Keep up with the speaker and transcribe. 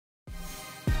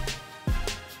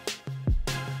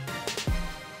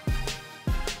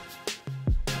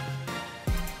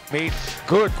Made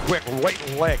good, quick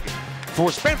right leg for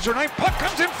Spencer Knight. Puck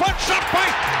comes in front, shot by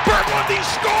Berglund.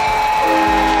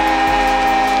 Score!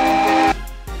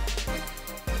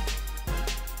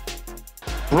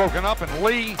 Broken up, and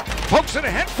Lee pokes it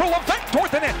ahead for Levesque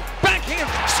toward the net. Backhand,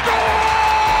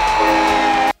 score!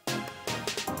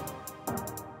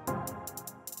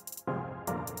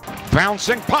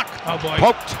 Bouncing puck. Oh boy.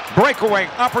 Poked, breakaway,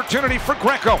 opportunity for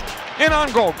Greco. In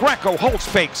on goal, Greco holds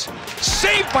fakes.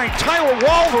 Saved by Tyler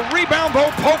Wall, the rebound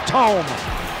though poked home.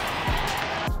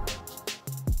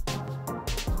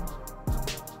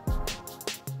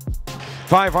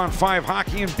 Five-on-five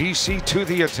hockey, and BC to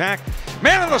the attack.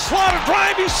 Man in the slot, a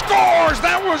drive, he scores!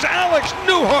 That was Alex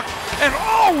Newhook, and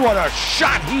oh, what a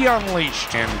shot he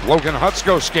unleashed. And Logan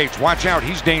Hutsko skates, watch out,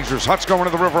 he's dangerous. Hutsko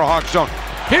into the Riverhawk zone.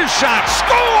 His shot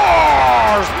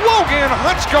scores! Logan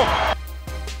Hutsko.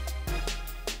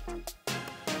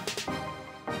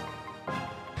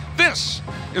 This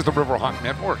is the Riverhawk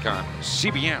Network on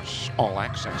CBS All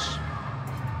Access.